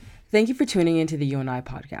Thank you for tuning into the You and I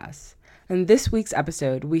podcast. In this week's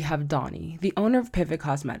episode, we have Doni, the owner of Pivot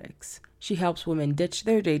Cosmetics. She helps women ditch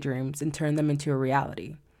their daydreams and turn them into a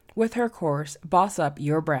reality. With her course, Boss Up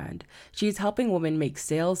Your Brand, she is helping women make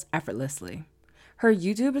sales effortlessly. Her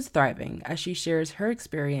YouTube is thriving as she shares her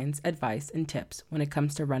experience, advice, and tips when it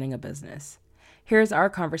comes to running a business. Here's our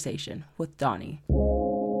conversation with Doni.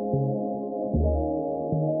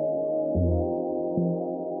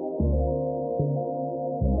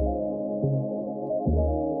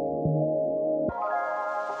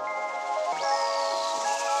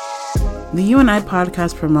 The You and I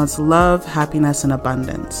podcast promotes love, happiness, and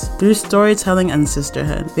abundance. Through storytelling and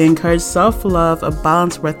sisterhood, they encourage self-love, a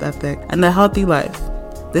balanced work ethic, and a healthy life.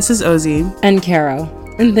 This is Ozzy. And Caro.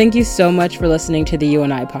 And thank you so much for listening to the You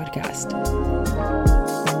and I podcast.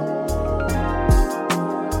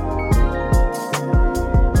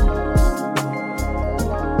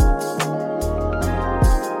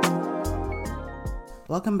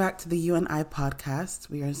 Welcome back to the You and I podcast.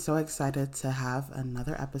 We are so excited to have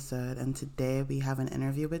another episode, and today we have an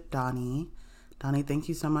interview with Doni. Doni, thank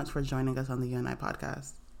you so much for joining us on the You and I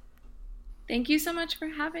podcast. Thank you so much for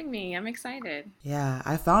having me. I'm excited. Yeah,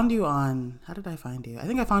 I found you on, how did I find you? I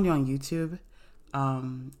think I found you on YouTube,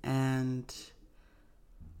 and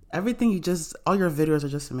everything all your videos are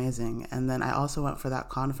just amazing. And then I also went for that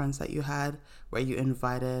conference that you had where you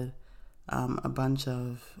invited a bunch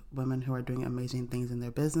of women who are doing amazing things in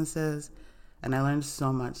their businesses, and I learned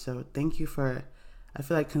so much. So thank you for, I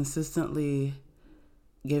feel like, consistently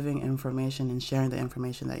giving information and sharing the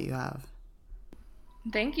information that you have.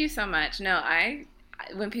 Thank you so much. No,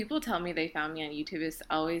 when people tell me they found me on YouTube, it's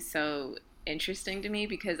always so interesting to me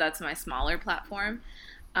because that's my smaller platform.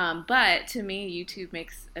 But to me, YouTube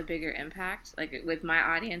makes a bigger impact, like with my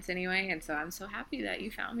audience anyway. And so I'm so happy that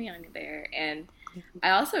you found me on there. And I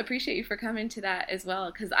also appreciate you for coming to that as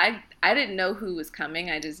well, because I didn't know who was coming.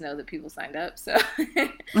 I just know that people signed up. So,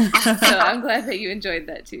 so I'm glad that you enjoyed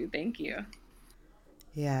that too. Thank you.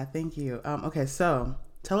 Yeah, thank you. Okay, so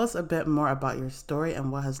tell us a bit more about your story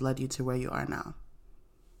and what has led you to where you are now.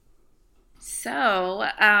 So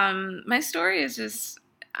my story is just,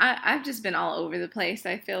 I've just been all over the place,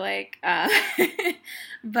 I feel like.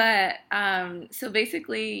 But so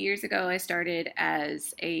basically years ago, I started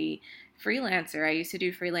as a freelancer. I used to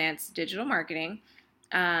do freelance digital marketing.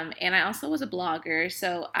 And I also was a blogger.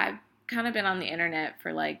 So I've kind of been on the internet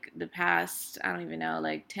for like the past, I don't even know,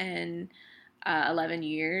 like 10, 11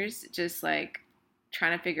 years, just like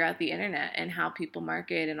trying to figure out the internet and how people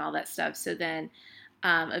market and all that stuff. So then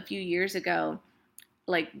a few years ago,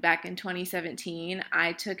 like back in 2017,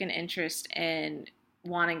 I took an interest in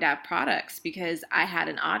wanting to have products because I had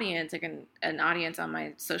an audience, like an audience on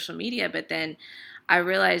my social media, but then I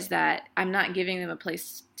realized that I'm not giving them a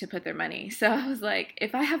place to put their money. So I was like,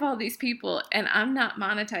 if I have all these people and I'm not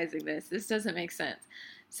monetizing this doesn't make sense.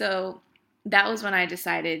 So that was when I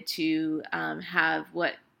decided to have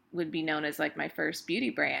what would be known as like my first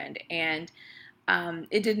beauty brand. And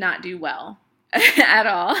it did not do well at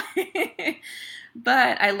all.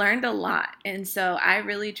 But I learned a lot. And so I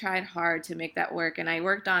really tried hard to make that work. And I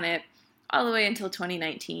worked on it all the way until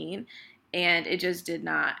 2019. And it just did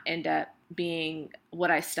not end up being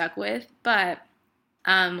what I stuck with. But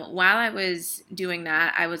while I was doing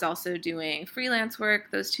that, I was also doing freelance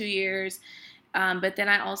work those 2 years. But then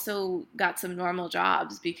I also got some normal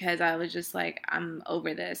jobs because I was just like, I'm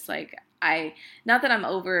over this. Like, not that I'm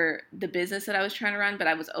over the business that I was trying to run, but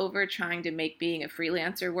I was over trying to make being a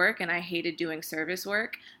freelancer work. And I hated doing service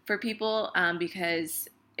work for people because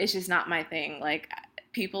it's just not my thing. Like,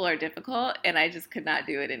 people are difficult and I just could not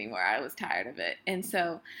do it anymore. I was tired of it. And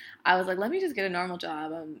so I was like, let me just get a normal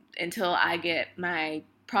job until I get my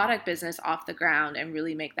product business off the ground and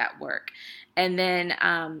really make that work. And then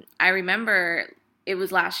I remember it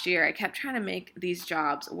was last year, I kept trying to make these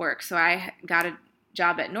jobs work. So I got a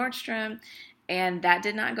job at Nordstrom, and that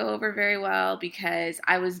did not go over very well because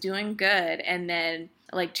I was doing good. And then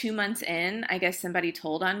like 2 months in, I guess somebody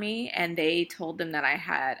told on me, and they told them that I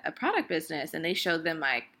had a product business, and they showed them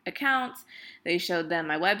my accounts, they showed them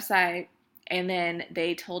my website, and then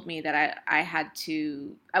they told me that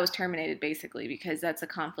I was terminated basically because that's a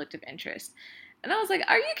conflict of interest. And I was like,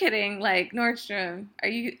 are you kidding? Like, Nordstrom, are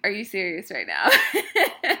you serious right now?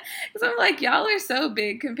 Because I'm like, y'all are so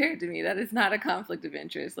big compared to me. That is not a conflict of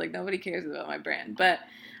interest. Like, nobody cares about my brand. But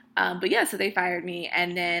yeah, so they fired me.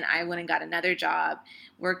 And then I went and got another job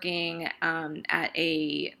working at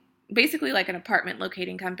basically like an apartment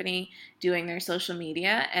locating company doing their social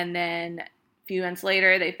media. And then a few months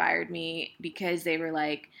later, they fired me because they were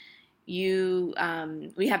like,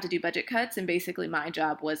 we have to do budget cuts, and basically my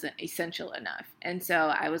job wasn't essential enough. And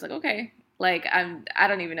so I was like, okay, like I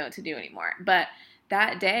don't even know what to do anymore. But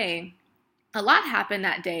that day, a lot happened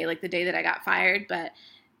that day, like the day that I got fired, but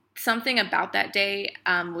something about that day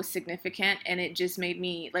was significant, and it just made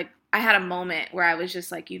me like, I had a moment where I was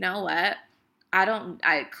just like, you know what?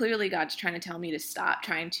 I clearly God's trying to tell me to stop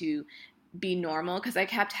trying to be normal, because I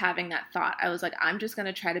kept having that thought. I was like, I'm just going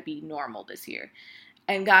to try to be normal this year.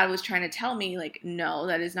 And God was trying to tell me, like, no,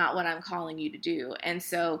 that is not what I'm calling you to do. And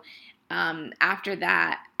so after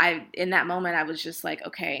that, in that moment, I was just like,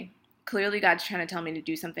 okay, clearly God's trying to tell me to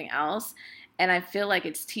do something else. And I feel like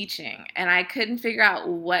it's teaching. And I couldn't figure out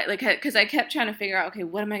what, like, because I kept trying to figure out, okay,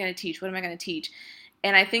 what am I going to teach? What am I going to teach?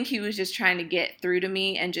 And I think he was just trying to get through to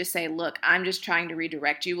me and just say, look, I'm just trying to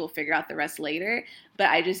redirect you. We'll figure out the rest later. But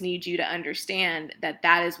I just need you to understand that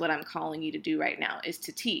that is what I'm calling you to do right now, is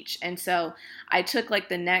to teach. And so I took like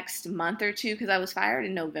the next month or two, because I was fired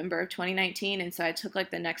in November of 2019. And so I took like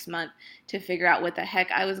the next month to figure out what the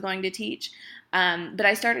heck I was going to teach. But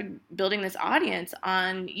I started building this audience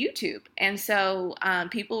on YouTube. And so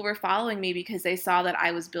people were following me because they saw that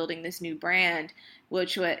I was building this new brand,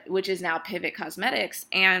 which is now Pivot Cosmetics.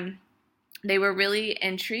 And they were really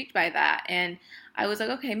intrigued by that. And I was like,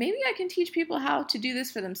 okay, maybe I can teach people how to do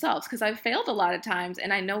this for themselves, because I've failed a lot of times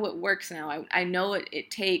and I know what works now. I know what it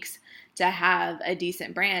takes to have a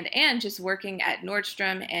decent brand. And just working at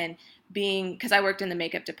Nordstrom and because I worked in the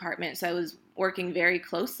makeup department, so I was working very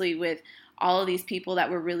closely with all of these people that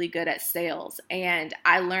were really good at sales, and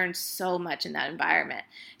I learned so much in that environment.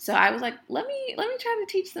 So I was like, let me try to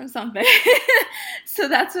teach them something. So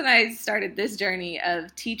that's when I started this journey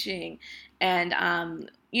of teaching and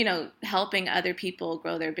helping other people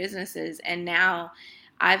grow their businesses. And now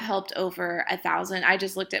I've helped over 1,000. I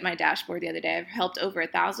just looked at my dashboard the other day. I've helped over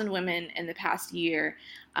 1,000 women in the past year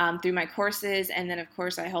through my courses. And then, of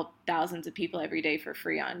course, I help thousands of people every day for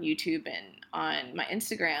free on YouTube and on my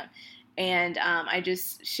Instagram. And I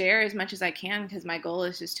just share as much as I can, because my goal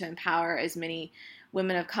is just to empower as many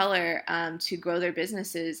women of color to grow their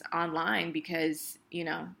businesses online, because,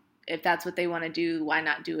 if that's what they want to do, why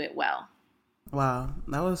not do it well? Wow,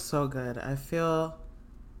 that was so good. I feel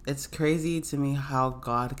it's crazy to me how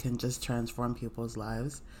God can just transform people's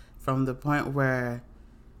lives, from the point where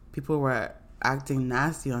people were acting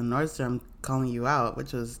nasty on Nordstrom, calling you out,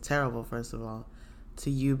 which was terrible, first of all,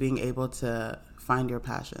 to you being able to find your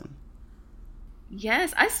passion.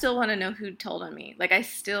 Yes, I still want to know who told on me. Like, I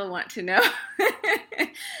still want to know.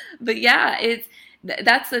 But yeah,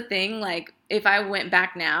 that's the thing. Like, if I went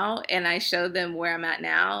back now and I showed them where I'm at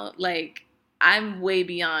now, like, I'm way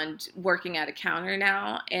beyond working at a counter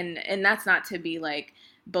now. And that's not to be like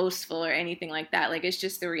boastful or anything like that. Like, it's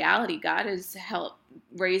just the reality. God has helped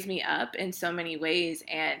raise me up in so many ways.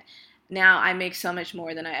 And now I make so much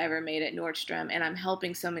more than I ever made at Nordstrom. And I'm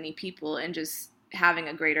helping so many people and just having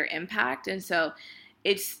a greater impact. And so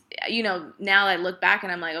it's, now I look back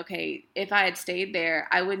and I'm like, okay, if I had stayed there,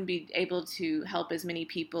 I wouldn't be able to help as many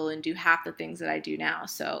people and do half the things that I do now.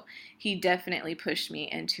 So he definitely pushed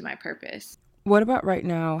me into my purpose. What about right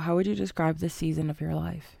now? How would you describe this season of your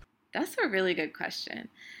life? That's a really good question.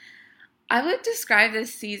 I would describe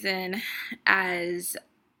this season as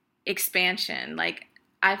expansion. Like,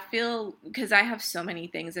 I feel, because I have so many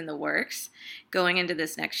things in the works going into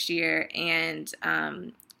this next year, and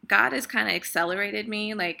God has kind of accelerated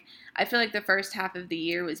me. Like, I feel like the first half of the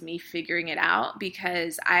year was me figuring it out,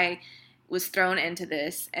 because I was thrown into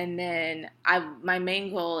this, and then my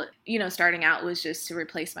main goal, starting out was just to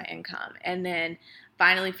replace my income, and then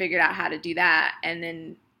finally figured out how to do that. And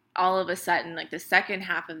then all of a sudden, like the second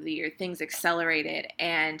half of the year, things accelerated,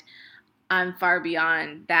 and I'm far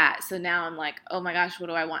beyond that. So now I'm like, oh my gosh, what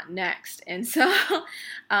do I want next? And so,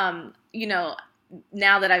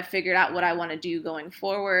 now that I've figured out what I want to do going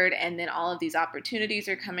forward, and then all of these opportunities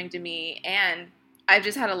are coming to me, and I've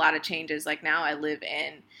just had a lot of changes. Like, now I live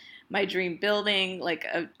in my dream building. Like,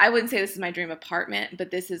 I wouldn't say this is my dream apartment,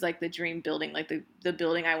 but this is like the dream building, like the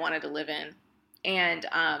building I wanted to live in. And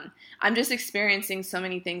I'm just experiencing so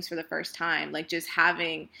many things for the first time, like just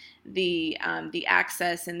having the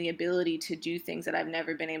access and the ability to do things that I've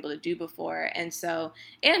never been able to do before. And so,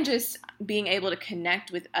 and just being able to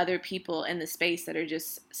connect with other people in the space that are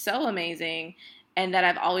just so amazing and that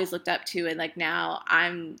I've always looked up to. And like, now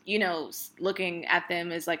I'm, looking at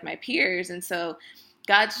them as like my peers. And so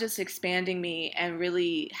God's just expanding me and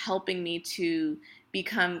really helping me to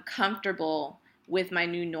become comfortable with my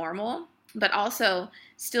new normal, but also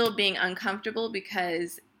still being uncomfortable,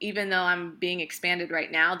 because even though I'm being expanded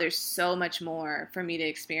right now, there's so much more for me to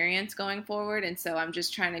experience going forward. And so I'm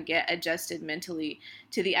just trying to get adjusted mentally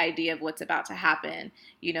to the idea of what's about to happen,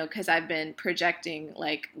 because I've been projecting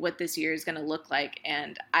like what this year is going to look like.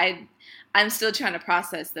 And I'm still trying to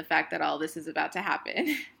process the fact that all this is about to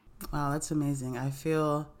happen. Wow, that's amazing. I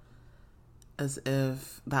feel as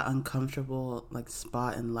if that uncomfortable like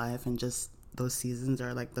spot in life and just those seasons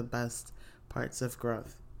are like the best parts of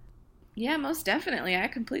growth. Yeah, most definitely. I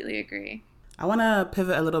completely agree. I want to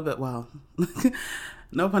pivot a little bit, well,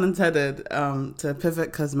 no pun intended, to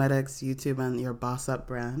Pivot Cosmetics, YouTube, and your Boss Up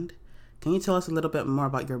brand. Can you tell us a little bit more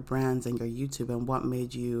about your brands and your YouTube and what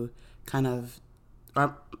made you kind of,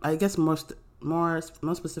 or I guess more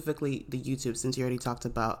specifically the YouTube, since you already talked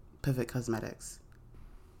about Pivot Cosmetics?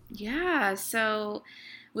 Yeah, so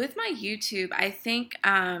with my YouTube, I think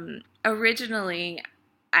originally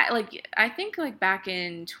I think like back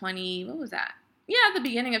in 20, what was that? Yeah, at the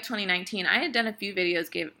beginning of 2019, I had done a few videos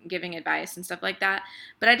giving advice and stuff like that,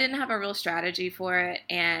 but I didn't have a real strategy for it,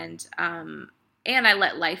 and I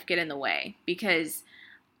let life get in the way because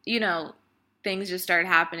you know things just started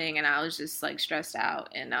happening, and I was just like stressed out,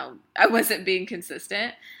 and I wasn't being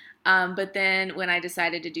consistent. But then when I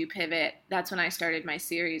decided to do Pivot, that's when I started my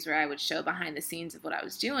series where I would show behind the scenes of what I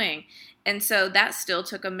was doing. And so that still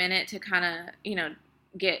took a minute to kind of,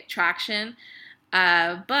 get traction.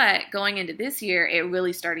 But going into this year, it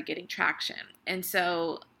really started getting traction. And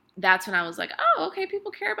so that's when I was like, oh, okay,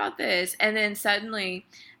 people care about this. And then suddenly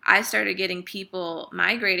I started getting people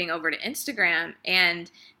migrating over to Instagram.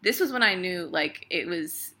 And this was when I knew like it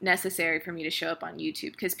was necessary for me to show up on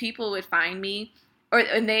YouTube because people would find me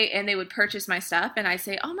and they would purchase my stuff and I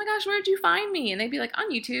say, oh my gosh, where'd you find me? And they'd be like,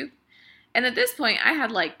 on YouTube. And at this point I had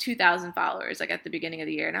like 2,000 followers like at the beginning of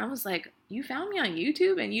the year. And I was like, you found me on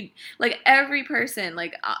YouTube? And you like every person,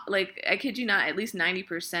 like I kid you not, at least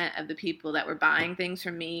 90% of the people that were buying things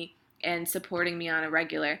from me and supporting me on a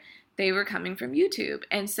regular, they were coming from YouTube.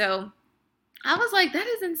 And so I was like, that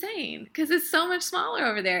is insane because it's so much smaller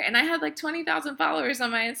over there. And I had like 20,000 followers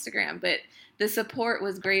on my Instagram, but the support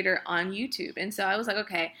was greater on YouTube. And so I was like,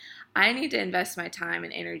 okay, I need to invest my time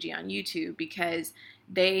and energy on YouTube because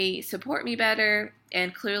they support me better.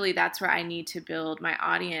 And clearly that's where I need to build my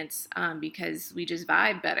audience because we just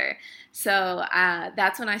vibe better. So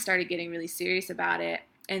that's when I started getting really serious about it.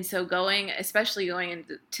 And so especially going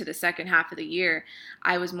into the second half of the year,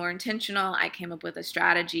 I was more intentional. I came up with a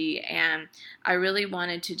strategy and I really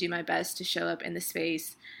wanted to do my best to show up in the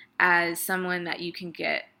space as someone that you can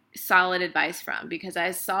get solid advice from because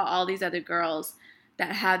I saw all these other girls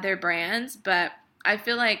that had their brands, but I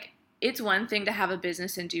feel like it's one thing to have a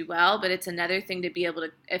business and do well, but it's another thing to be able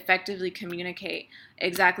to effectively communicate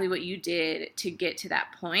exactly what you did to get to that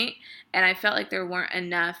point. And I felt like there weren't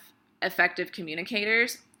enough effective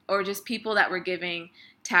communicators or just people that were giving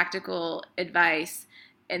tactical advice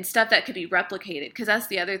and stuff that could be replicated because that's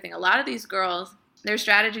the other thing. A lot of these girls, their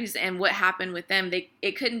strategies and what happened with them,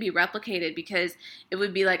 it couldn't be replicated because it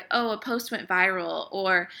would be like, oh, a post went viral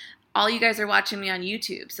or all you guys are watching me on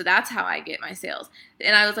YouTube. So that's how I get my sales.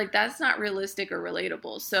 And I was like, that's not realistic or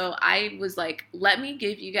relatable. So I was like, let me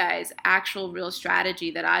give you guys actual real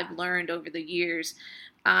strategy that I've learned over the years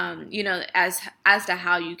as to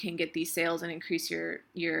how you can get these sales and increase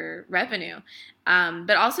your revenue.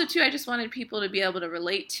 But also too, I just wanted people to be able to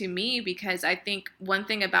relate to me because I think one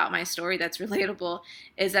thing about my story that's relatable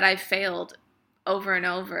is that I've failed over and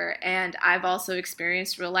over and I've also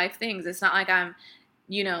experienced real life things. It's not like I'm,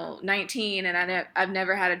 19 and I've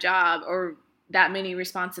never had a job or that many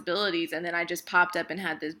responsibilities and then I just popped up and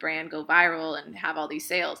had this brand go viral and have all these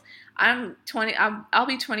sales. I'll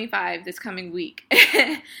be 25 this coming week.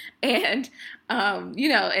 And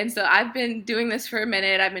and so I've been doing this for a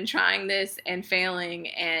minute. I've been trying this and failing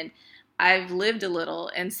and I've lived a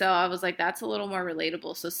little. And so I was like, that's a little more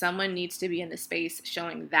relatable. So someone needs to be in the space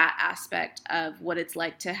showing that aspect of what it's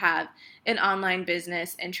like to have an online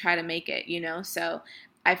business and try to make it, So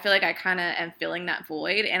I feel like I kind of am filling that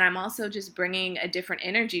void. And I'm also just bringing a different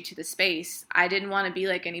energy to the space. I didn't want to be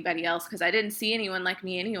like anybody else because I didn't see anyone like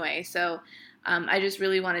me anyway. So I just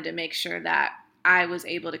really wanted to make sure that I was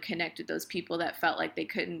able to connect with those people that felt like they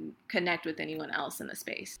couldn't connect with anyone else in the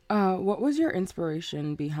space. What was your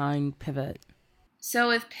inspiration behind Pivot? So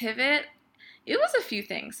with Pivot, it was a few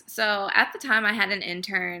things. So at the time I had an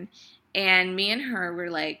intern and me and her were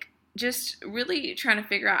like just really trying to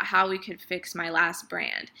figure out how we could fix my last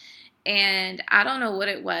brand. And I don't know what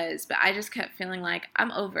it was, but I just kept feeling like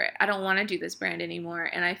I'm over it. I don't want to do this brand anymore.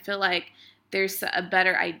 And I feel like there's a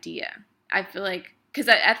better idea. I feel like because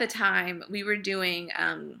at the time we were doing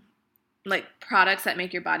like products that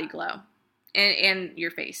make your body glow. and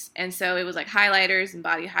your face. And so it was like highlighters and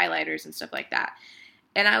body highlighters and stuff like that.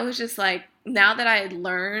 And I was just like, now that I had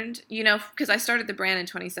learned, because I started the brand in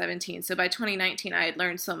 2017. So by 2019, I had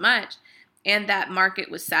learned so much, and that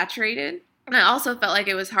market was saturated. And I also felt like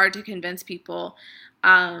it was hard to convince people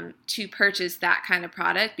to purchase that kind of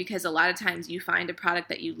product, because a lot of times you find a product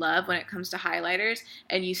that you love when it comes to highlighters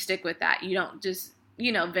and you stick with that. You don't just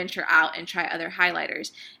venture out and try other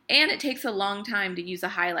highlighters. And it takes a long time to use a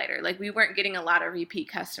highlighter. Like, we weren't getting a lot of repeat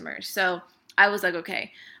customers. So I was like,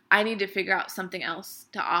 okay, I need to figure out something else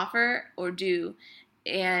to offer or do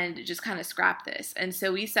and just kind of scrap this. And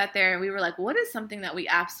so we sat there and we were like, what is something that we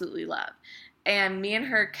absolutely love? And me and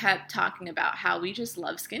her kept talking about how we just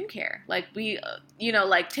love skincare. Like, we,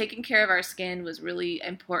 like taking care of our skin was really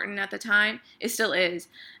important at the time. It still is.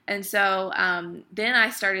 And so then I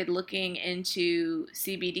started looking into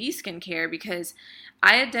CBD skincare, because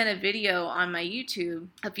I had done a video on my YouTube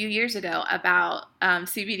a few years ago about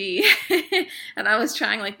CBD. And I was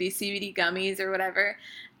trying like these CBD gummies or whatever.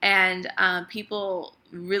 And people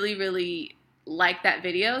really, really like that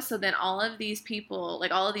video. So then all of these people,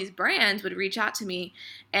 like all of these brands, would reach out to me,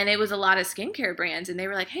 and it was a lot of skincare brands, and they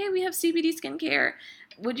were like, hey, we have CBD skincare.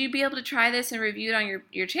 Would you be able to try this and review it on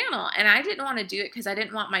your channel? And I didn't want to do it because I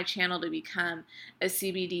didn't want my channel to become a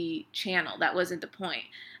CBD channel. That wasn't the point.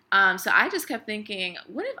 So I just kept thinking,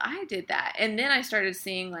 what if I did that? And then I started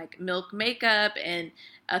seeing like Milk Makeup and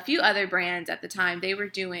a few other brands at the time. They were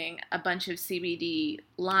doing a bunch of CBD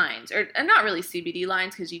lines, or not really CBD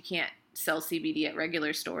lines, because you can't sell CBD at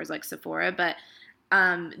regular stores like Sephora, but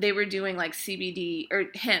they were doing like CBD or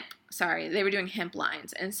hemp. Sorry, they were doing hemp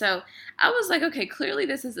lines. And so I was like, okay, clearly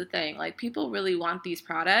this is a thing. Like, people really want these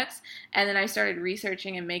products. And then I started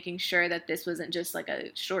researching and making sure that this wasn't just like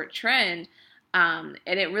a short trend. And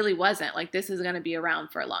it really wasn't. Like, this is going to be around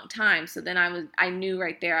for a long time. So then I knew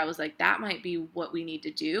right there, I was like, that might be what we need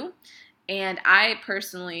to do. And I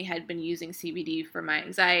personally had been using CBD for my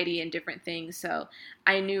anxiety and different things. So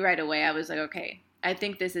I knew right away, I was like, okay, I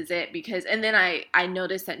think this is it. And then I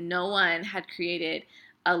noticed that no one had created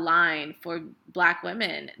a line for Black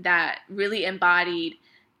women that really embodied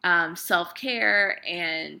self-care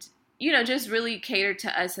and, just really catered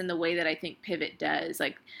to us in the way that I think Pivot does.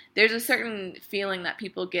 Like, there's a certain feeling that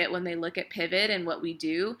people get when they look at Pivot and what we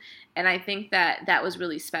do. And I think that was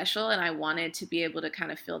really special, and I wanted to be able to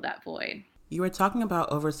kind of fill that void. You were talking about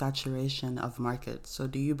oversaturation of markets. So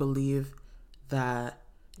do you believe that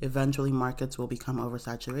eventually markets will become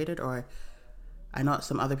oversaturated? Or I know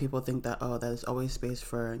some other people think that, there's always space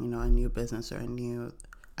for, a new business or a new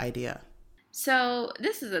idea. So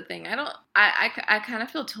this is the thing. I kind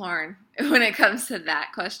of feel torn when it comes to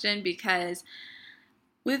that question, because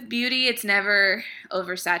with beauty, it's never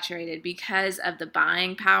oversaturated because of the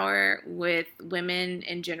buying power with women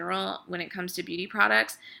in general. When it comes to beauty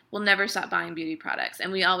products, we'll never stop buying beauty products,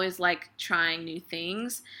 and we always like trying new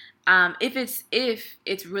things. If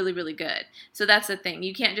it's really, really good. So that's the thing.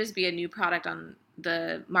 You can't just be a new product on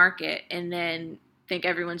the market and then think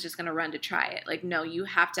everyone's just going to run to try it. Like, no, you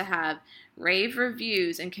have to have rave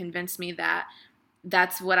reviews and convince me that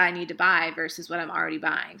that's what I need to buy versus what I'm already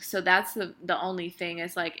buying. So that's the only thing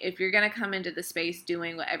is, like, if you're going to come into the space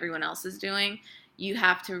doing what everyone else is doing, you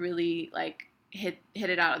have to really like hit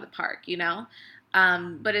it out of the park,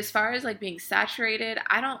 But as far as like being saturated,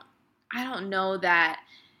 I don't know that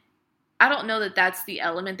that's the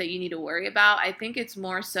element that you need to worry about. I think it's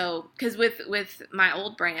more so because with my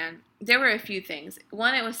old brand, there were a few things.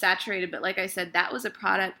 One, it was saturated, but like I said, that was a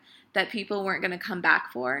product that people weren't going to come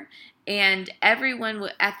back for. And everyone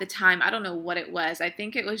at the time, I don't know what it was. I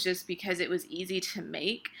think it was just because it was easy to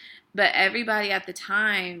make. But everybody at the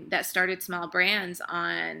time that started small brands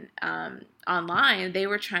on online, they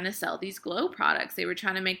were trying to sell these glow products. They were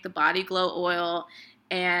trying to make the body glow oil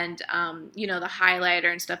and, the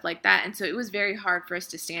highlighter and stuff like that. And so it was very hard for us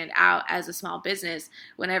to stand out as a small business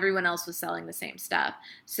when everyone else was selling the same stuff.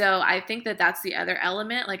 So I think that that's the other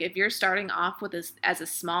element. Like, if you're starting off with this as a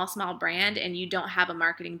small brand and you don't have a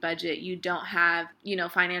marketing budget, you don't have,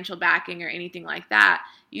 financial backing or anything like that,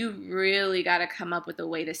 you really got to come up with a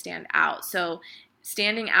way to stand out. So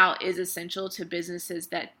standing out is essential to businesses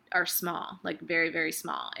that are small, like very, very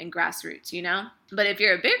small and grassroots, But if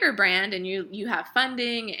you're a bigger brand and you have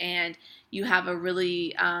funding and you have a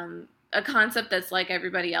really a concept that's like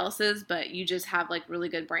everybody else's, but you just have like really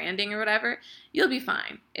good branding or whatever, you'll be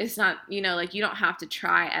fine. It's not, like, you don't have to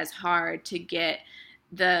try as hard to get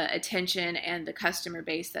the attention and the customer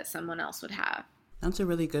base that someone else would have. That's a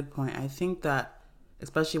really good point. I think that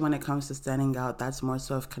especially when it comes to standing out, that's more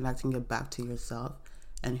so of connecting it back to yourself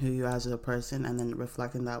and who you are as a person, and then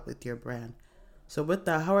reflecting that with your brand. So with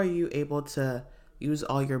that, how are you able to use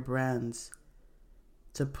all your brands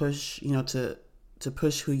to push, to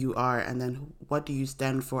push who you are, and then what do you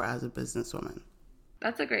stand for as a businesswoman?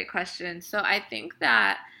 That's a great question. So I think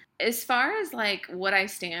that as far as like what I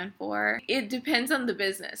stand for, it depends on the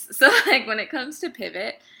business. So like when it comes to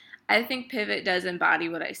Pivot, I think Pivot does embody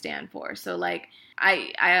what I stand for. So like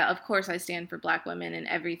I of course I stand for Black women and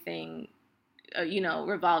everything,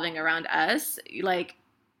 revolving around us. Like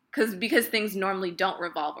because things normally don't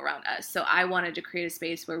revolve around us. So I wanted to create a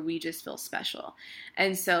space where we just feel special.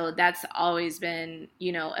 And so that's always been,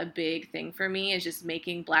 a big thing for me, is just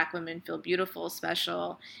making Black women feel beautiful,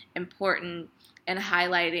 special, important, and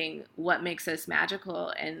highlighting what makes us magical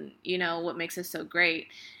and, what makes us so great.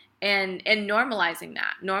 And normalizing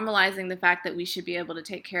the fact that we should be able to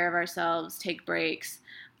take care of ourselves, take breaks,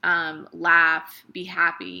 laugh, be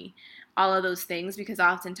happy, all of those things, because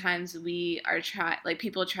oftentimes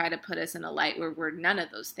people try to put us in a light where we're none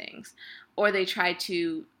of those things, or they try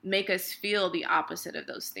to make us feel the opposite of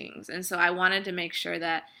those things. And so I wanted to make sure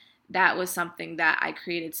that that was something that I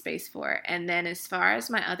created space for. And then as far as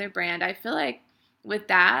my other brand, I feel like with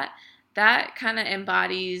that kind of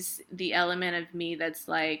embodies the element of me that's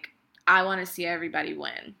like, I want to see everybody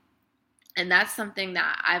win. And that's something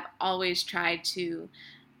that I've always tried to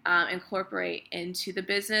incorporate into the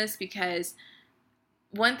business, because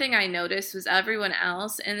one thing I noticed was everyone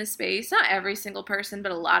else in the space, not every single person,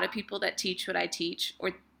 but a lot of people that teach what I teach,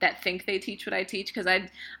 or that think they teach what I teach, because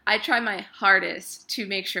I try my hardest to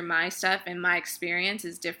make sure my stuff and my experience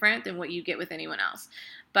is different than what you get with anyone else.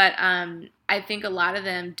 But I think a lot of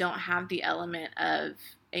them don't have the element of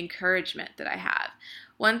encouragement that I have.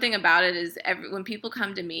 One thing about it is when people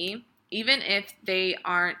come to me, even if they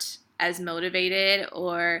aren't as motivated,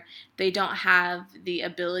 or they don't have the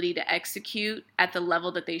ability to execute at the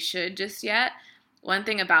level that they should just yet, one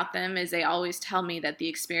thing about them is they always tell me that the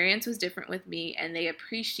experience was different with me, and they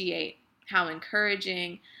appreciate how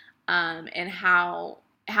encouraging and how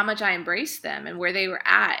much I embraced them and where they were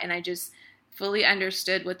at, and I just fully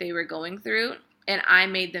understood what they were going through, and I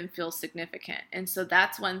made them feel significant. And so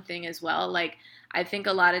that's one thing as well. Like, I think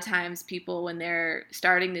a lot of times people, when they're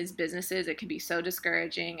starting these businesses, it can be so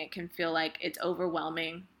discouraging. It can feel like it's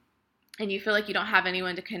overwhelming, and you feel like you don't have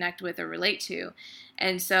anyone to connect with or relate to.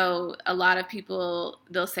 And so a lot of people,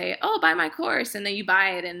 they'll say, oh, buy my course, and then you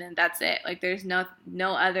buy it, and then that's it. Like, there's no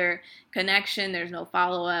other connection. There's no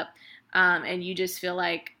follow-up. And you just feel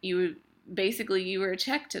like you were a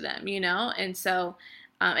check to them, And so,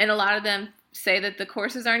 and a lot of them say that the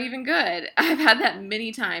courses aren't even good. I've had that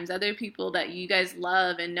many times. Other people that you guys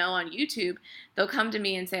love and know on YouTube, they'll come to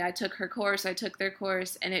me and say, I took their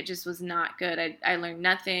course, and it just was not good. I learned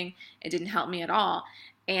nothing. It didn't help me at all.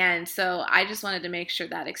 And so I just wanted to make sure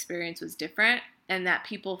that experience was different and that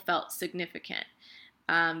people felt significant.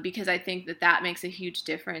 Because I think that makes a huge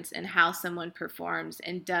difference in how someone performs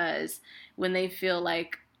and does when they feel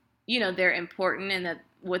like, they're important, and that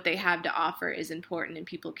what they have to offer is important and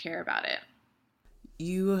people care about it.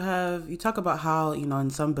 You talk about how, in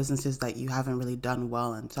some businesses that you haven't really done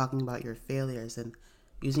well, and talking about your failures and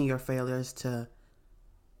using your failures to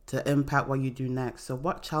impact what you do next. So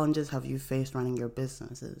what challenges have you faced running your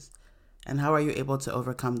businesses, and how are you able to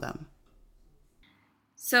overcome them?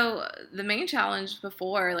 So the main challenge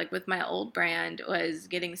before, like with my old brand, was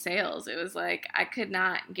getting sales. It was like I could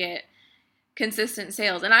not get consistent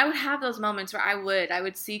sales. And I would have those moments where I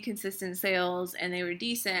would see consistent sales and they were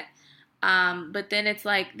decent. But then it's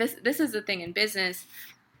like, this is the thing in business.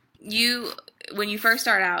 When you first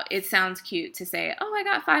start out, it sounds cute to say, oh, I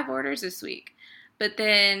got 5 orders this week. But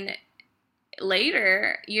then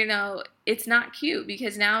later, it's not cute,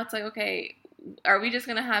 because now it's like, okay, are we just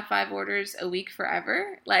going to have 5 orders a week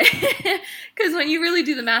forever? Like, because when you really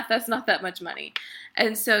do the math, that's not that much money.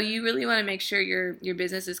 And so you really want to make sure your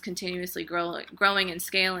business is continuously growing and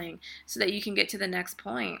scaling so that you can get to the next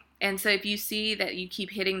point. And so if you see that you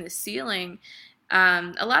keep hitting the ceiling,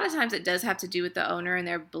 a lot of times it does have to do with the owner and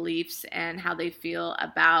their beliefs and how they feel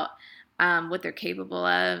about what they're capable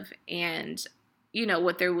of and,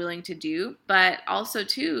 what they're willing to do. But also,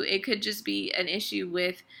 too, it could just be an issue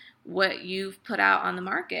with what you've put out on the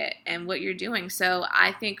market and what you're doing. So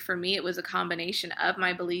I think for me, it was a combination of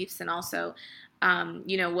my beliefs and also,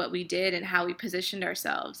 what we did and how we positioned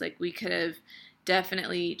ourselves. Like, we could have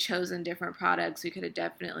definitely chosen different products. We could have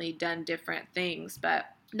definitely done different things, but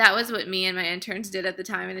that was what me and my interns did at the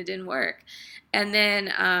time, and it didn't work. And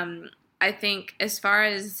then I think as far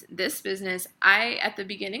as this business, at the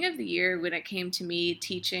beginning of the year, when it came to me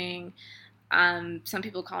teaching, some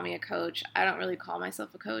people call me a coach. I don't really call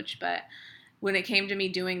myself a coach, but when it came to me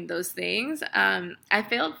doing those things, I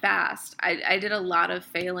failed fast. I did a lot of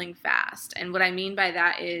failing fast. And what I mean by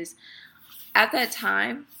that is, at that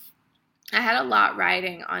time, I had a lot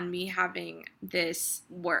riding on me having this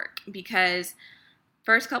work, because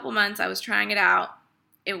first couple months I was trying it out.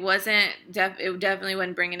 It definitely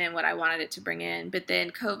wasn't bringing in what I wanted it to bring in. But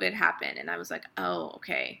then COVID happened, and I was like, oh,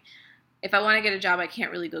 okay. If I want to get a job, I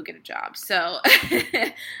can't really go get a job. So,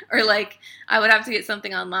 or like I would have to get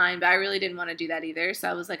something online, but I really didn't want to do that either. So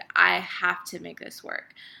I was like, I have to make this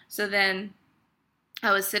work. So then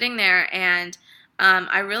I was sitting there, and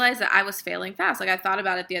I realized that I was failing fast. Like, I thought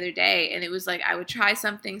about it the other day, and it was like I would try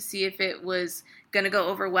something, see if it was going to go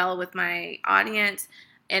over well with my audience.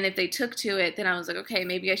 And if they took to it, then I was like, okay,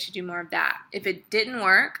 maybe I should do more of that. If it didn't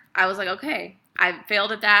work, I was like, okay, I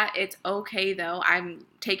failed at that. It's okay, though. I'm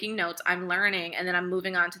taking notes. I'm learning. And then I'm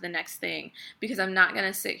moving on to the next thing, because I'm not going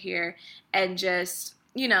to sit here and just,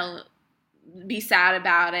 be sad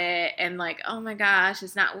about it and like, oh my gosh,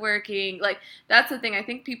 it's not working. Like, that's the thing. I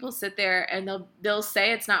think people sit there and they'll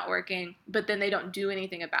say it's not working, but then they don't do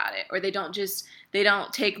anything about it, or they don't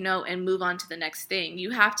take note and move on to the next thing. You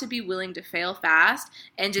have to be willing to fail fast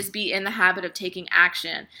and just be in the habit of taking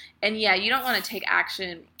action. And yeah, you don't want to take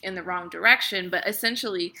action in the wrong direction, but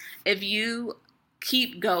essentially, if you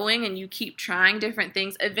keep going and you keep trying different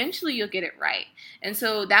things, eventually you'll get it right. And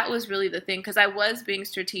so that was really the thing, because I was being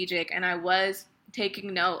strategic and I was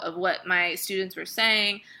taking note of what my students were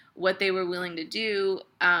saying, what they were willing to do,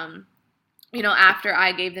 after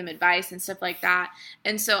I gave them advice and stuff like that.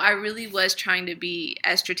 And so I really was trying to be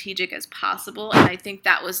as strategic as possible. And I think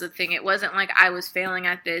that was the thing. It wasn't like I was failing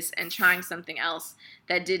at this and trying something else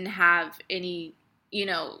that didn't have any,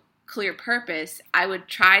 clear purpose. I would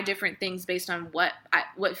try different things based on what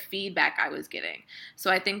feedback I was getting. So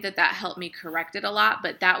I think that helped me correct it a lot.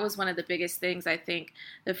 But that was one of the biggest things, I think,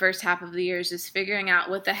 the first half of the year, is just figuring out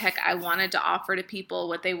what the heck I wanted to offer to people,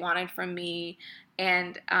 what they wanted from me,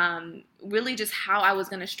 and really just how I was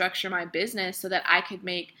going to structure my business so that I could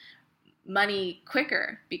make money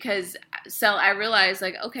quicker. Because I realized,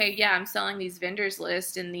 like, okay, yeah, I'm selling these vendors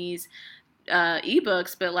list and these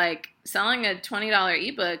ebooks, but like selling a $20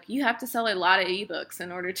 ebook, you have to sell a lot of ebooks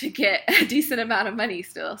in order to get a decent amount of money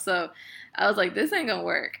still. So I was like, this ain't gonna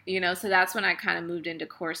work, so that's when I kind of moved into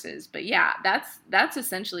courses. But yeah, that's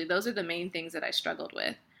essentially, those are the main things that I struggled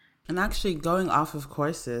with. And actually, going off of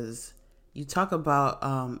courses, you talk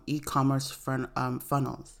about e-commerce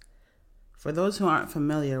funnels. For those who aren't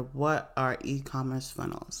familiar, what are e-commerce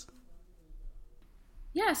funnels?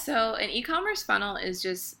 Yeah, so an e-commerce funnel is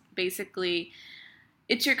just basically,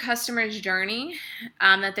 it's your customer's journey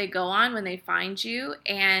that they go on when they find you,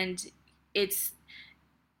 and it's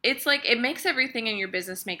like, it makes everything in your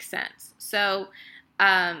business make sense. So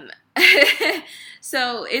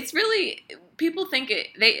so it's really, people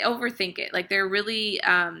they overthink it. Like, they're really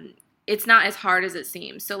it's not as hard as it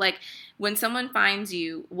seems. So like, when someone finds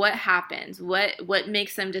you, what happens? What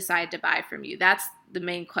makes them decide to buy from you? That's the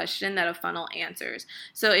main question that a funnel answers.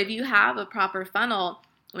 So if you have a proper funnel,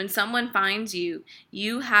 when someone finds you,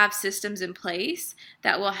 you have systems in place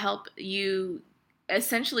that will help you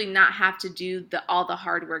essentially not have to do all the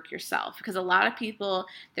hard work yourself. Because a lot of people,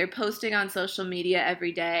 they're posting on social media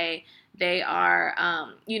every day. They are,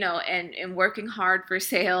 and working hard for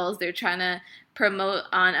sales. They're trying to promote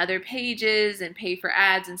on other pages and pay for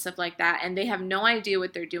ads and stuff like that. And they have no idea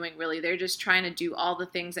what they're doing, really. They're just trying to do all the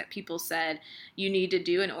things that people said you need to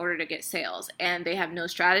do in order to get sales. And they have no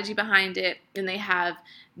strategy behind it. And they have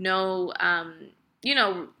no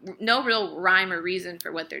real rhyme or reason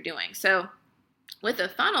for what they're doing. So with a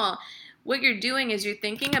funnel, what you're doing is you're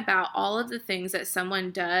thinking about all of the things that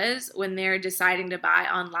someone does when they're deciding to buy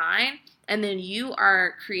online, and then you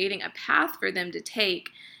are creating a path for them to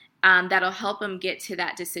take that'll help them get to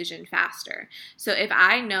that decision faster. So if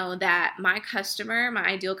I know that my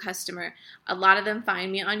ideal customer, a lot of them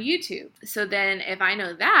find me on YouTube. So then if I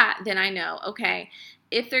know that, then I know, okay,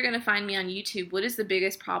 if they're going to find me on YouTube, what is the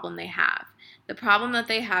biggest problem they have? The problem that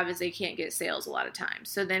they have is they can't get sales a lot of times.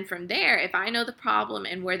 So then from there, if I know the problem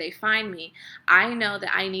and where they find me, I know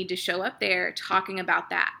that I need to show up there talking about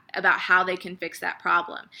that, about how they can fix that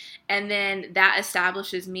problem. And then that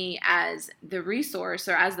establishes me as the resource,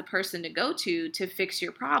 or as the person to go to fix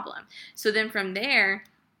your problem. So then from there,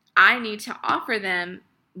 I need to offer them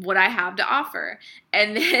what I have to offer.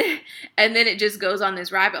 And then it just goes on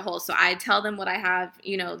this rabbit hole. So I tell them what I have,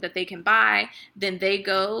 that they can buy. Then they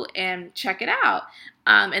go and check it out.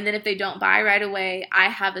 And then if they don't buy right away, I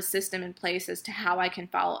have a system in place as to how I can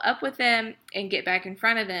follow up with them and get back in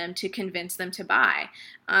front of them to convince them to buy.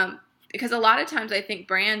 Because a lot of times I think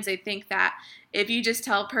brands, they think that if you just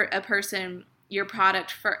tell a person, your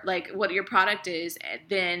product for like what your product is,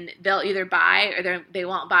 then they'll either buy or they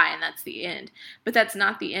won't buy, and that's the end. But that's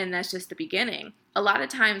not the end, that's just the beginning. A lot of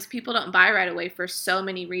times people don't buy right away for so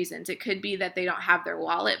many reasons. It could be that they don't have their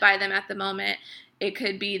wallet by them at the moment. It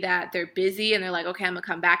could be that they're busy and they're like, okay, I'm gonna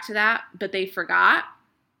come back to that, but they forgot.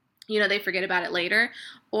 They forget about it later.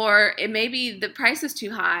 Or it may be the price is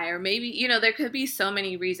too high, or maybe, there could be so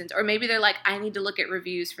many reasons. Or maybe they're like, I need to look at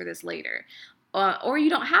reviews for this later. Or you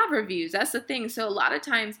don't have reviews. That's the thing. So a lot of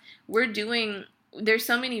times there's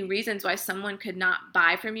so many reasons why someone could not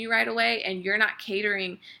buy from you right away, and you're not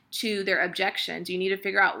catering to their objections. You need to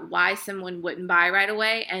figure out why someone wouldn't buy right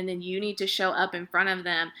away, and then you need to show up in front of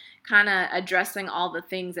them kind of addressing all the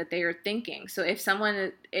things that they are thinking. So if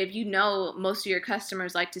most of your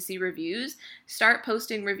customers like to see reviews, start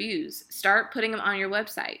posting reviews, start putting them on your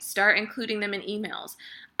website, start including them in emails.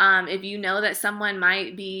 If you know that someone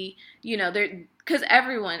might be, because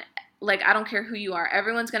everyone, like, I don't care who you are,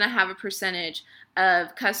 everyone's going to have a percentage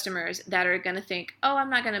of customers that are going to think, oh, I'm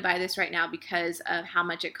not going to buy this right now because of how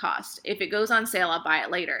much it costs. If it goes on sale, I'll buy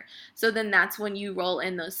it later. So then that's when you roll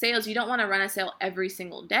in those sales. You don't want to run a sale every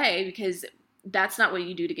single day, because that's not what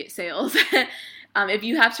you do to get sales. If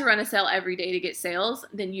you have to run a sale every day to get sales,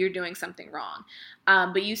 then you're doing something wrong.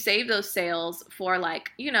 But you save those sales for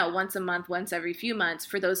once a month, once every few months,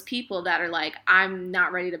 for those people that are like, I'm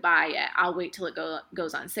not ready to buy yet. I'll wait till it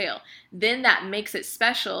goes on sale. Then that makes it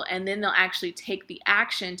special, and then they'll actually take the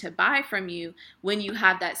action to buy from you when you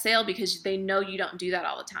have that sale, because they know you don't do that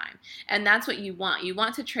all the time. And that's what you want. You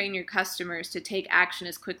want to train your customers to take action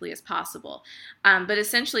as quickly as possible. But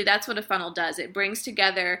essentially, that's what a funnel does. It brings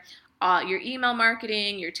together your email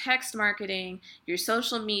marketing, your text marketing, your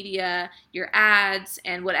social media, your ads,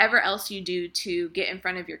 and whatever else you do to get in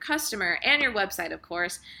front of your customer, and your website, of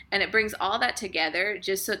course. And it brings all that together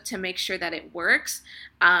just to make sure that it works,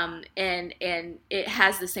 and it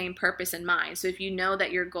has the same purpose in mind. So if you know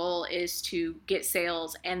that your goal is to get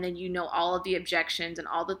sales, and then you know all of the objections and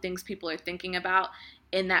all the things people are thinking about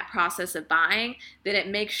in that process of buying, then it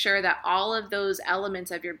makes sure that all of those elements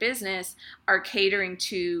of your business are catering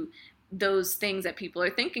to those things that people are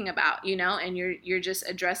thinking about, and you're just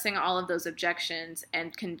addressing all of those objections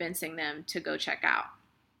and convincing them to go check out.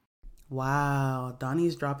 Wow,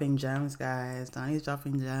 Doni's dropping gems, guys. Doni's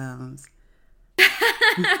dropping gems.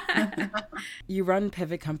 You run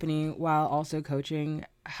Pivot Company while also coaching.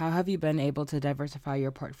 How have you been able to diversify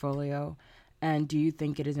your portfolio? And do you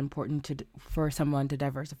think it is important for someone to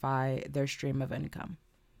diversify their stream of income?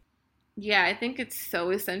 Yeah, I think it's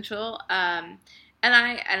so essential. And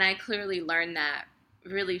I clearly learned that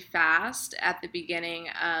really fast at the beginning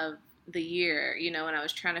of the year, when I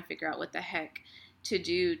was trying to figure out what the heck to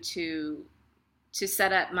do to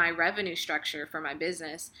set up my revenue structure for my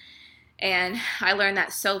business. And I learned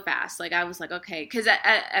that so fast. Like, I was like, okay, because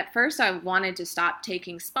at first I wanted to stop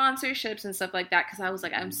taking sponsorships and stuff like that, because I was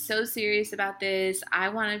like, I'm so serious about this. I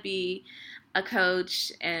want to be a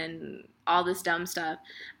coach and all this dumb stuff.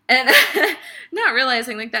 And not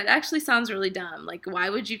realizing, like, that actually sounds really dumb. Like, why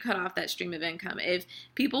would you cut off that stream of income? If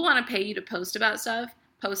people want to pay you to post about stuff,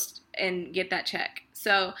 post and get that check.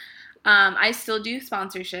 So I still do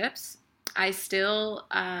sponsorships. I still,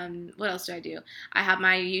 what else do I do? I have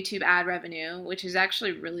my YouTube ad revenue, which is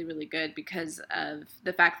actually really, really good because of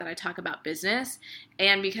the fact that I talk about business,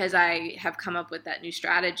 and because I have come up with that new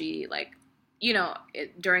strategy. Like,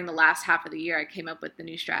 during the last half of the year, I came up with the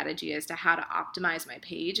new strategy as to how to optimize my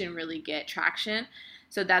page and really get traction.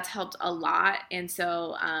 So that's helped a lot. And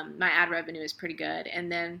so my ad revenue is pretty good.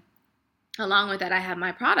 And then along with that, I have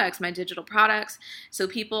my products, my digital products. So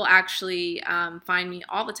people actually find me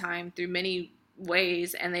all the time through many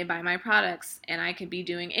ways, and they buy my products, and I could be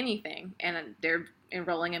doing anything, and they're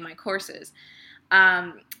enrolling in my courses.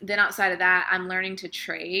 Then outside of that, I'm learning to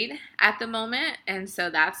trade at the moment, and so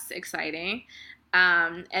that's exciting.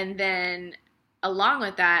 And then along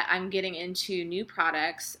with that, I'm getting into new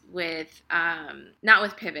products with, not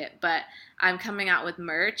with Pivot, but I'm coming out with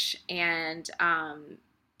merch and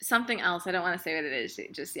something else. I don't want to say what it is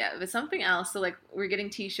just yet, but something else. So like, we're getting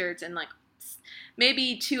t-shirts and like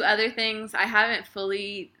maybe 2 other things. I haven't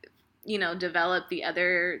fully, developed the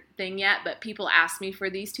other thing yet, but people ask me for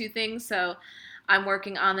these 2 things. So I'm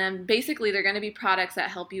working on them. Basically, they're going to be products that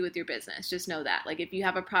help you with your business. Just know that. Like, if you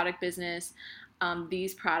have a product business,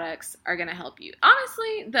 these products are going to help you.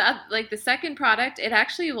 Honestly, the second product, it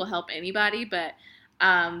actually will help anybody, but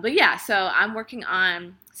yeah, so I'm working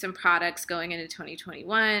on some products going into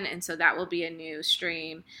 2021, and so that will be a new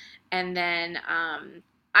stream. And then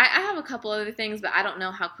I have a couple other things, but I don't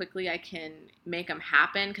know how quickly I can make them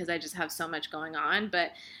happen because I just have so much going on.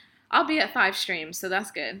 But I'll be at 5 streams, so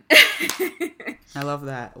that's good. I love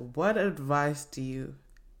that. What advice do you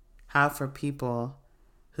have for people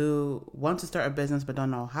who want to start a business but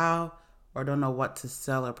don't know how or don't know what to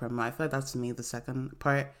sell or promote? I feel like that's me, the second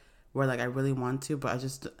part, where like I really want to, but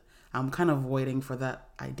I'm kind of waiting for that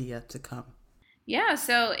idea to come. Yeah,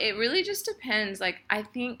 so it really just depends. Like, I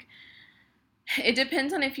think it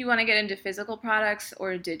depends on if you want to get into physical products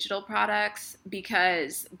or digital products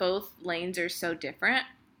because both lanes are so different.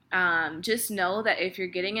 Just know that if you're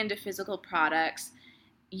getting into physical products,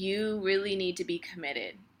 you really need to be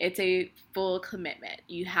committed. It's a full commitment.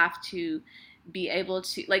 You have to be able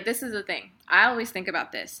to, like, this is the thing. I always think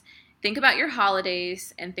about this. Think about your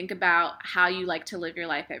holidays and think about how you like to live your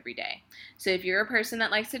life every day. So if you're a person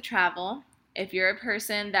that likes to travel, if you're a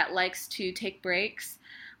person that likes to take breaks,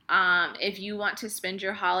 if you want to spend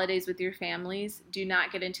your holidays with your families, do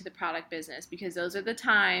not get into the product business because those are the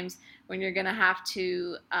times when you're going to have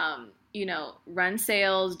to, run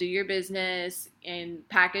sales, do your business, and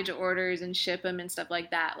package orders and ship them and stuff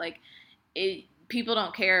like that. Like, people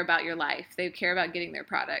don't care about your life. They care about getting their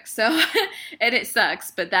products. So, and it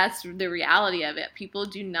sucks, but that's the reality of it. People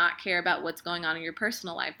do not care about what's going on in your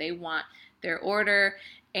personal life. They want their order.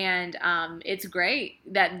 And it's great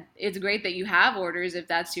that you have orders if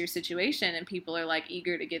that's your situation and people are like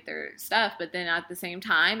eager to get their stuff. But then at the same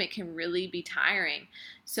time, it can really be tiring.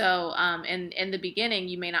 So in the beginning,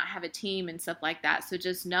 you may not have a team and stuff like that. So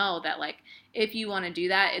just know that like if you want to do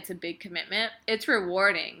that, it's a big commitment. It's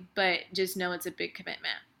rewarding, but just know it's a big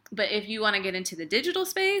commitment. But if you want to get into the digital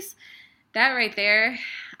space, that right there,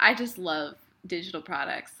 I just love digital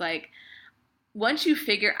products. Like, once you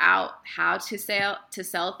figure out how to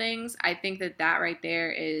sell things, I think that right there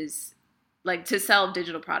is like to sell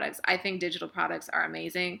digital products. I think digital products are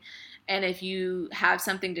amazing. And if you have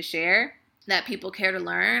something to share that people care to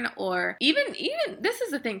learn, or even this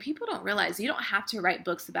is the thing, people don't realize you don't have to write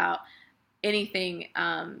books about anything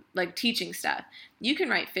like teaching stuff. You can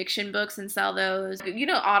write fiction books and sell those.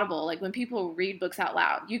 Audible, like when people read books out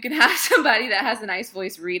loud, you can have somebody that has a nice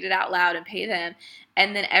voice read it out loud and pay them.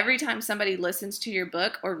 And then every time somebody listens to your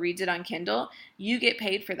book or reads it on Kindle, you get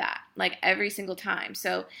paid for that, like every single time.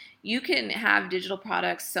 So you can have digital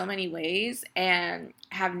products so many ways and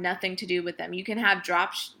have nothing to do with them. You can have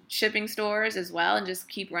drop shipping stores as well and just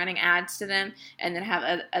keep running ads to them and then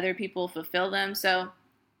have other people fulfill them. So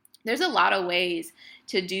there's a lot of ways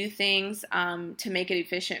to do things to make it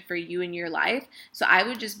efficient for you in your life. So I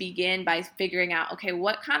would just begin by figuring out, okay,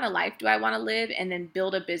 what kind of life do I want to live? And then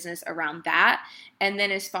build a business around that. And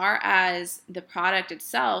then as far as the product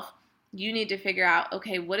itself, you need to figure out,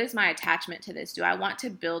 okay, what is my attachment to this? Do I want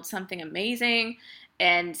to build something amazing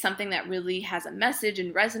and something that really has a message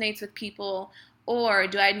and resonates with people? Or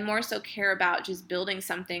do I more so care about just building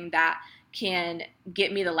something that can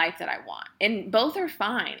get me the life that I want? And both are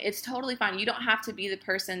fine. It's totally fine. You don't have to be the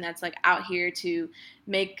person that's like out here to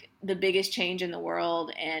make the biggest change in the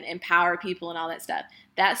world and empower people and all that stuff.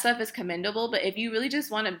 That stuff is commendable, but if you really just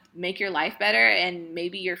want to make your life better and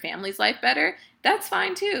maybe your family's life better, that's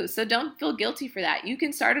fine too. So don't feel guilty for that. You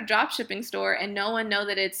can start a drop shipping store and no one know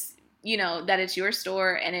that it's that it's your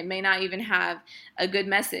store, and it may not even have a good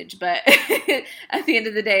message, but at the end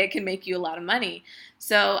of the day, it can make you a lot of money.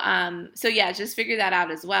 So yeah, just figure that out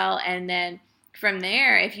as well. And then from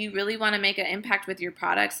there, if you really want to make an impact with your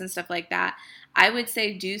products and stuff like that, I would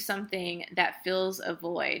say do something that fills a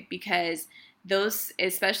void, because those,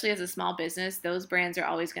 especially as a small business, those brands are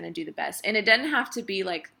always going to do the best. And it doesn't have to be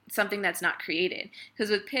like something that's not created, because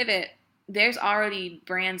with Pivot, there's already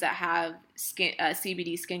brands that have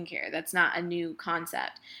CBD skincare. That's not a new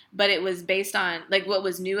concept, but it was based on, like, what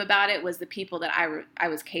was new about it was the people that I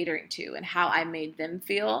was catering to and how I made them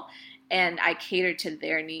feel, and I catered to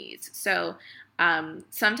their needs. So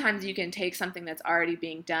sometimes you can take something that's already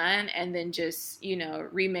being done and then just,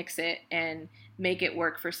 remix it and make it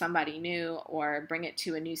work for somebody new, or bring it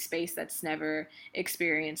to a new space that's never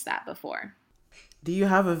experienced that before. Do you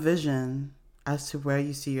have a vision as to where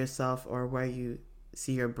you see yourself or where you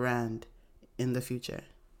see your brand in the future?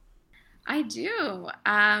 I do.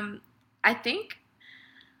 I think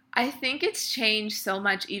it's changed so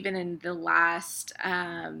much, even in the last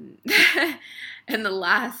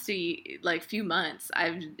few months.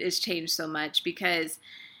 It's changed so much because,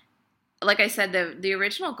 like I said, the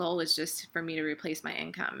original goal was just for me to replace my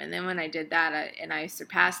income, and then when I did that and I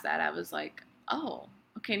surpassed that, I was like, oh,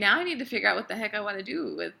 okay, now I need to figure out what the heck I want to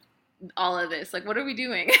do with all of this. Like, what are we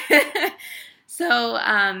doing? So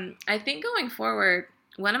I think going forward,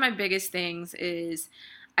 one of my biggest things is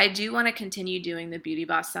I do want to continue doing the Beauty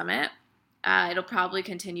Boss Summit. It'll probably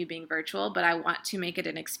continue being virtual, but I want to make it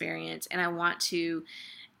an experience, and I want to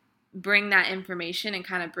bring that information and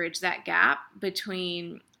kind of bridge that gap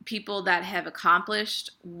between people that have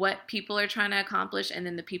accomplished what people are trying to accomplish and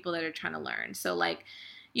then the people that are trying to learn. So like,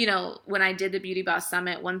 you know, when I did the Beauty Boss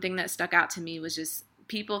Summit, one thing that stuck out to me was just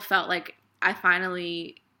people felt like they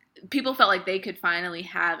could finally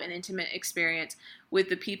have an intimate experience with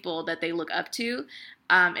the people that they look up to,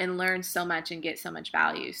 and learn so much and get so much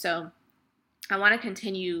value. So I want to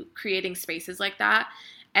continue creating spaces like that.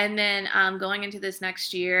 And then going into this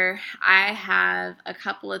next year, I have a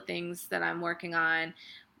couple of things that I'm working on.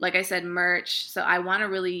 Like I said, merch. So I want to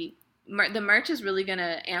the merch is really going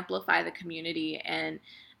to amplify the community and,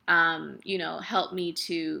 you know, help me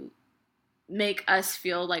to make us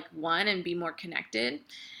feel like one and be more connected.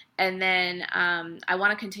 And then I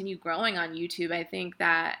want to continue growing on YouTube. I think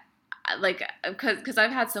that, like, because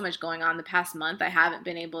I've had so much going on the past month, I haven't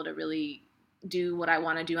been able to really do what I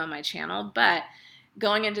want to do on my channel. But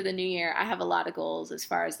going into the new year, I have a lot of goals as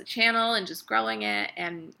far as the channel and just growing it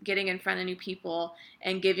and getting in front of new people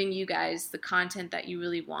and giving you guys the content that you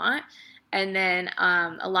really want. And then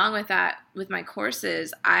along with that, with my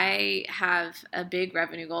courses, I have a big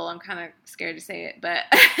revenue goal. I'm kind of scared to say it, but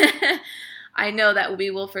I know that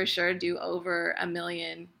we will for sure do over $1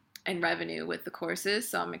 million in revenue with the courses.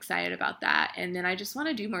 So I'm excited about that. And then I just want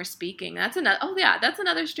to do more speaking. That's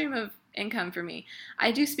another stream of income for me.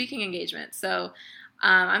 I do speaking engagements. So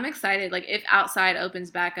I'm excited. Like if outside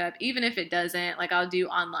opens back up, even if it doesn't, like I'll do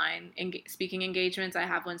online speaking engagements. I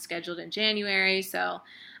have one scheduled in January. So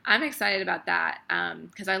I'm excited about that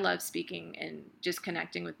because I love speaking and just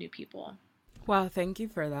connecting with new people. Wow, thank you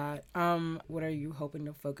for that. What are you hoping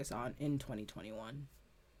to focus on in 2021?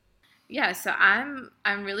 Yeah, so I'm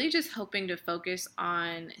really just hoping to focus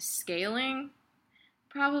on scaling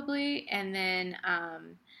probably. And then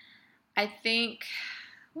I think,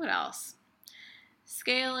 what else?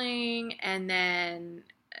 Scaling and then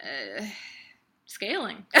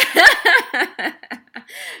scaling.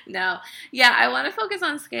 No. Yeah, I want to focus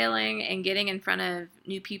on scaling and getting in front of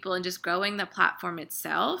new people and just growing the platform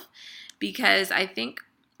itself, because I think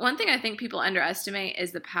one thing I think people underestimate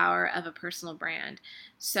is the power of a personal brand.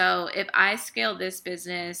 So if I scale this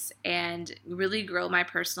business and really grow my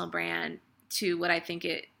personal brand to what I think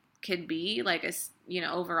it could be, like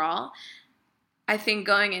overall, I think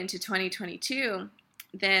going into 2022,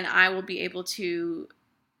 then I will be able to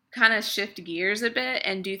kind of shift gears a bit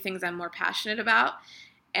and do things I'm more passionate about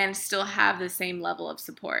and still have the same level of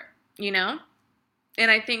support, you know?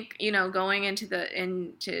 And I think, going into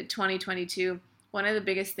 2022, one of the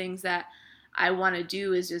biggest things that I want to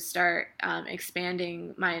do is just start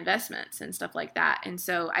expanding my investments and stuff like that. And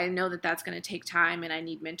so I know that that's going to take time and I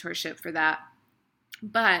need mentorship for that.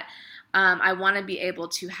 But I want to be able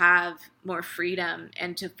to have more freedom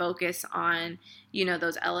and to focus on,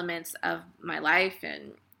 those elements of my life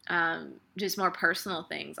and just more personal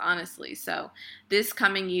things, honestly. So this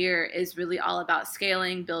coming year is really all about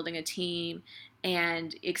scaling, building a team,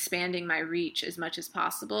 and expanding my reach as much as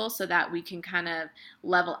possible so that we can kind of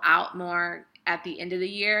level out more at the end of the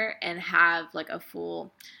year and have like a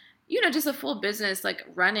full, just a full business like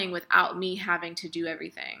running without me having to do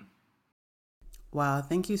everything. Wow,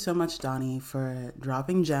 thank you so much, Doni, for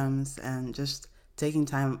dropping gems and just taking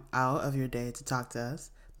time out of your day to talk to us.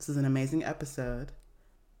 This is an amazing episode.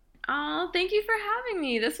 Oh, thank you for having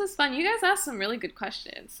me. This was fun. You guys asked some really good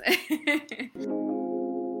questions.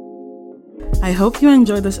 I hope you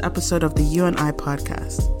enjoyed this episode of the You and I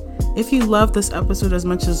podcast. If you loved this episode as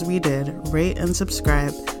much as we did, rate and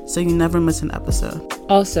subscribe so you never miss an episode.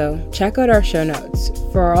 Also, check out our show notes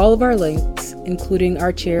for all of our links, including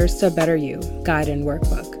our Cheers to Better You guide and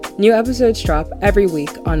workbook. New episodes drop every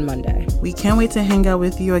week on Monday. We can't wait to hang out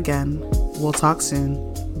with you again. We'll talk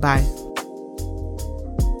soon. Bye.